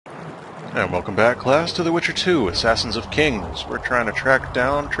And welcome back, class, to The Witcher 2, Assassins of Kings. We're trying to track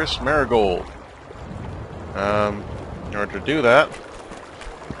down Triss Merigold. In order to do that,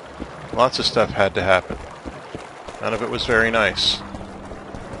 lots of stuff had to happen. None of it was very nice.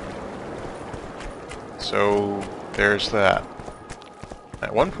 So, there's that.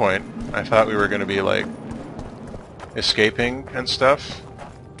 At one point, I thought we were going to be, like, escaping and stuff.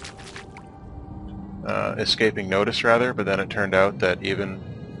 Escaping notice, rather, but then it turned out that even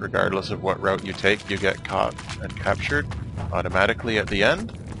regardless of what route you take, you get caught and captured automatically at the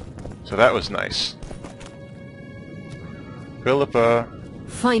end. So that was nice. Philippa.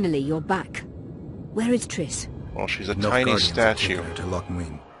 Finally, you're back. Where is Triss? Well, she's a tiny statue. To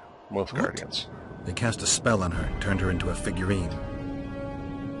Lochmuin. Wolf Guardians. They cast a spell on her, turned her into a figurine.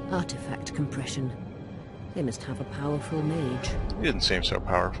 Artifact compression. They must have a powerful mage. He didn't seem so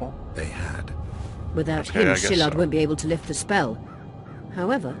powerful. They had. Without Okay, him, I guess Shillard so. won't be able to lift the spell.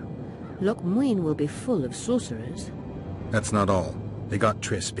 However, Lochmuin will be full of sorcerers. That's not all. They got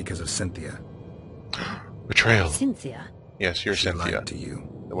Triss because of Cynthia. Betrayal. Cynthia? Yes, you're She Cynthia. lied to you.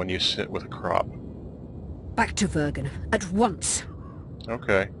 The one you sit with a crop. Back to Vergen, at once!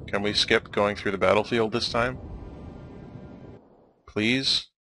 Okay. Can we skip going through the battlefield this time? Please?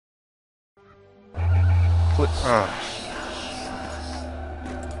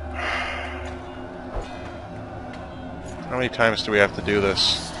 How many times do we have to do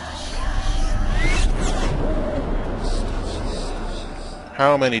this?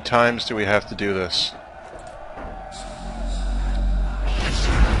 How many times do we have to do this?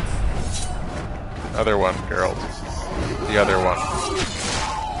 Other one, Geralt. The other one.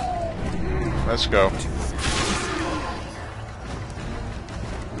 Let's go.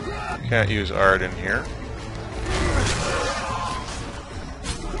 Can't use Ard in here.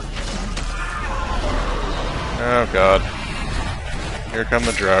 Oh god. Here come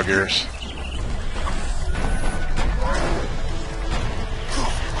the Draugrs.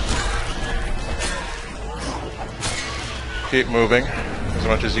 Keep moving as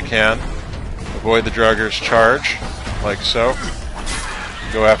much as you can. Avoid the Draugrs' charge, like so.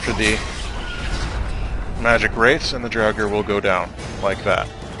 Go after the magic wraiths and the Draugr will go down, like that.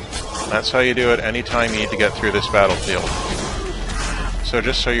 That's how you do it anytime you need to get through this battlefield. So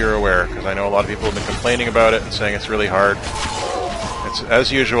just so you're aware, because I know a lot of people have been complaining about it and saying it's really hard. It's,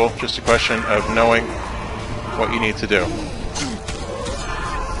 as usual, just a question of knowing what you need to do.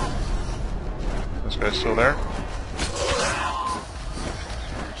 This guy's still there?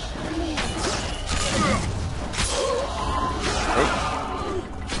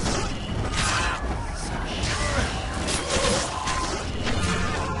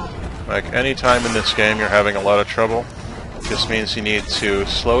 Like, any time in this game you're having a lot of trouble, this means you need to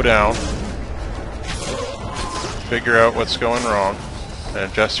slow down, figure out what's going wrong, and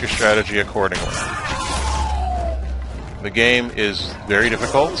adjust your strategy accordingly. The game is very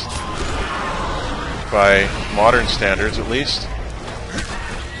difficult, by modern standards at least,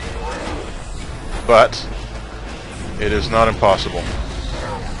 but it is not impossible.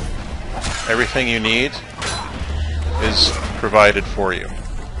 Everything you need is provided for you.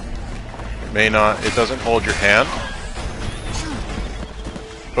 It doesn't hold your hand,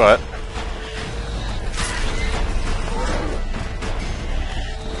 but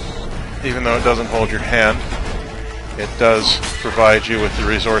even though it doesn't hold your hand, it does provide you with the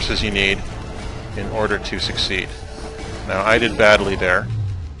resources you need in order to succeed. Now, I did badly there.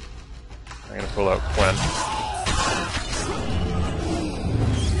 I'm going to pull out Quen,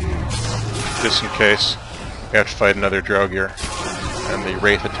 just in case we have to fight another Draugr and the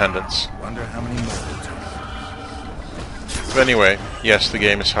Wraith attendants. Wonder how many more. But anyway, yes, the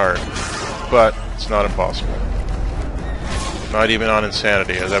game is hard, but it's not impossible. Not even on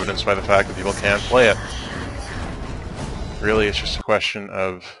insanity, as evidenced by the fact that people can't play it. Really, it's just a question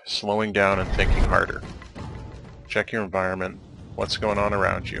of slowing down and thinking harder. Check your environment, what's going on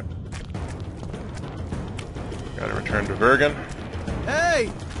around you. Gotta return to Vergen.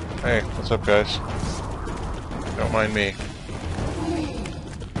 Hey! Hey, what's up, guys? Don't mind me.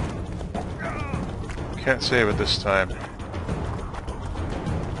 Can't save it this time.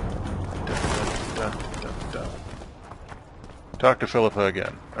 Talk to Philippa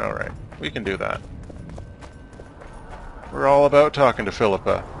again. Alright, we can do that. We're all about talking to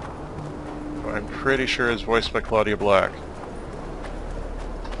Philippa. I'm pretty sure it's voiced by Claudia Black.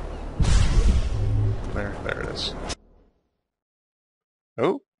 There it is.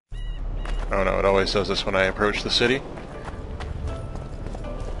 Oh? Oh no, it always does this when I approach the city.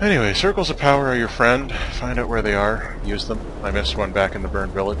 Anyway, circles of power are your friend. Find out where they are. Use them. I missed one back in the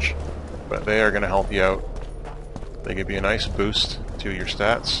burned village. But they are going to help you out. They give you a nice boost to your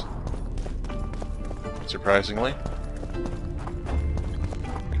stats. surprisingly.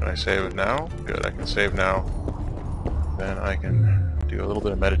 Can I save it now? Good, I can save now. Then I can do a little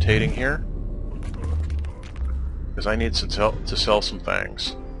bit of meditating here. Because I need to sell some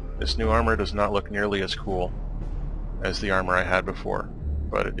things. This new armor does not look nearly as cool as the armor I had before,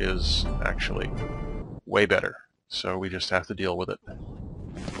 but it is actually way better. So we just have to deal with it.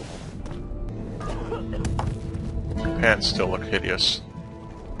 Pants still look hideous.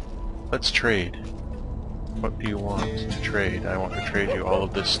 Let's trade. What do you want to trade? I want to trade you all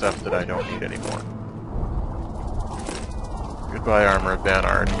of this stuff that I don't need anymore. Goodbye, Armor of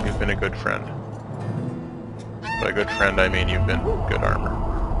Banard. You've been a good friend. By good friend, I mean you've been good armor.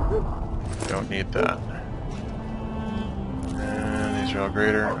 Don't need that. And these are all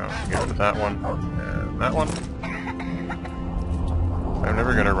greater. Oh, get rid of that one. And that one. I'm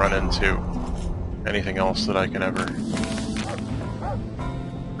never going to run into anything else that I can ever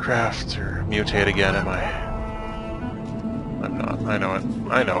craft or mutate again, am I? I'm not. I know it.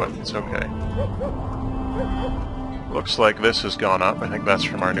 I know it. It's okay. Looks like this has gone up. I think that's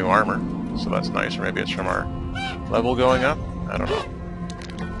from our new armor. So that's nice. Or maybe it's from our level going up? I don't know.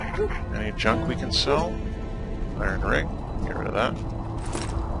 Any junk we can sell? Iron ring. Get rid of that.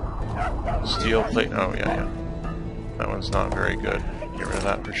 Steel plate. Oh, yeah. That one's not very good. Get rid of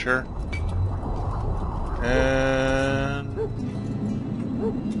that for sure. And...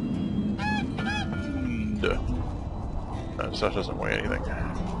 that stuff doesn't weigh anything.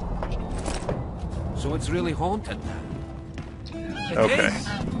 So it's really haunted. Okay.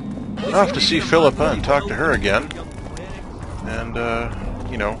 Off to see Philippa and talk to her again. And,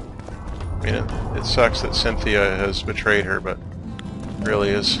 you know, I mean, it sucks that Cynthia has betrayed her, but really,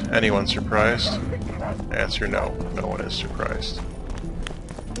 is anyone surprised? Answer no. No one is surprised.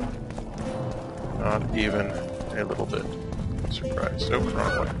 Not even a little bit surprised. Oh,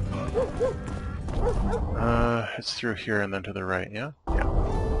 wrong way. It's through here and then to the right, yeah? Yeah.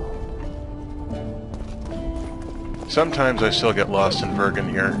 Sometimes I still get lost in Vergen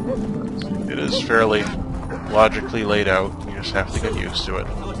here. It is fairly logically laid out. You just have to get used to it.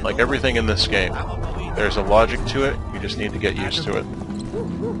 Like everything in this game. There's a logic to it, you just need to get used to it.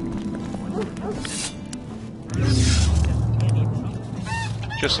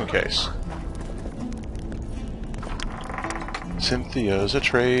 Just in case. Cynthia's a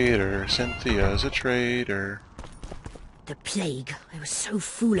traitor, Cynthia's a traitor. The plague. I was so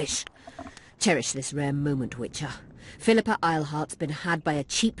foolish. Cherish this rare moment, Witcher. Philippa Eilhart's been had by a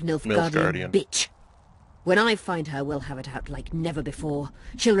cheap Nilfgaardian bitch. When I find her, we'll have it out like never before.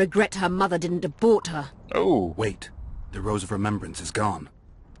 She'll regret her mother didn't abort her. Oh. Wait. The Rose of Remembrance is gone.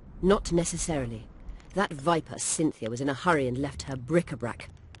 Not necessarily. That viper, Cynthia, was in a hurry and left her bric-a-brac.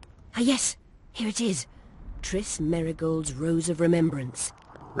 Ah yes, here it is. Triss Merigold's Rose of Remembrance.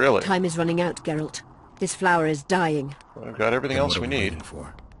 Really? Time is running out, Geralt. This flower is dying. Well, we've got everything else we need.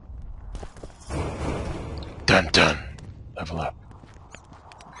 For? Dun dun. Level up.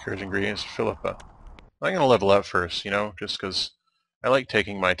 Here's ingredients, Philippa. I'm gonna level up first, you know, just because I like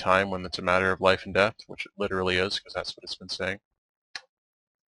taking my time when it's a matter of life and death, which it literally is, because that's what it's been saying.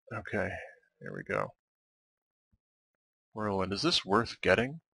 Okay, here we go. Whirlwind. Is this worth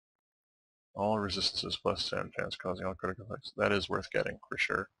getting? All resistances plus 10, chance causing all critical effects. That is worth getting, for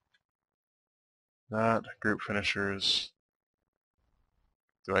sure. That, group finishers.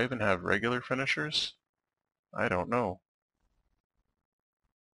 Do I even have regular finishers? I don't know.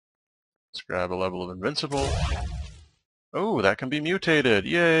 Let's grab a level of invincible. Oh, that can be mutated!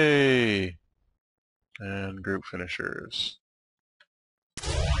 Yay! And group finishers.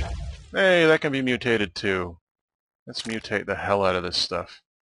 Hey, that can be mutated too. Let's mutate the hell out of this stuff.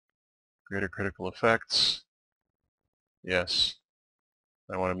 Greater critical effects. Yes.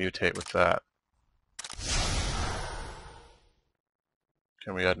 I want to mutate with that.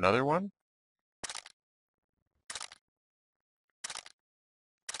 Can we add another one?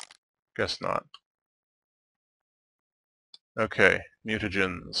 Guess not. Okay,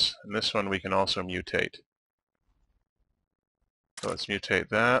 mutagens. And this one we can also mutate. So let's mutate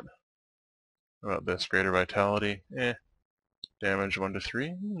that. How about this? Greater vitality. Damage 1 to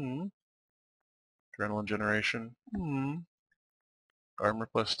 3. Adrenaline generation. Armor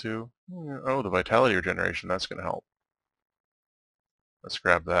plus 2. Oh, the vitality regeneration. That's going to help. Let's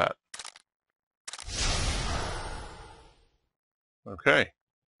grab that. Okay.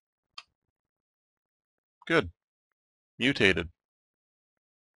 Good. Mutated.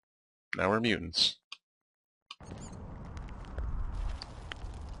 Now we're mutants.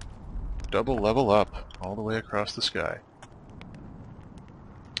 Double level up, all the way across the sky.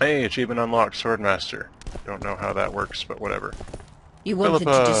 Hey, achievement unlocked, Swordmaster. Don't know how that works, but whatever. You wanted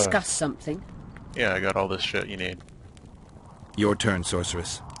Philippa. to discuss something? Yeah, I got all this shit you need. Your turn,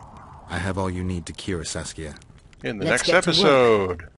 sorceress. I have all you need to cure Saskia. In the Let's next get to work. episode.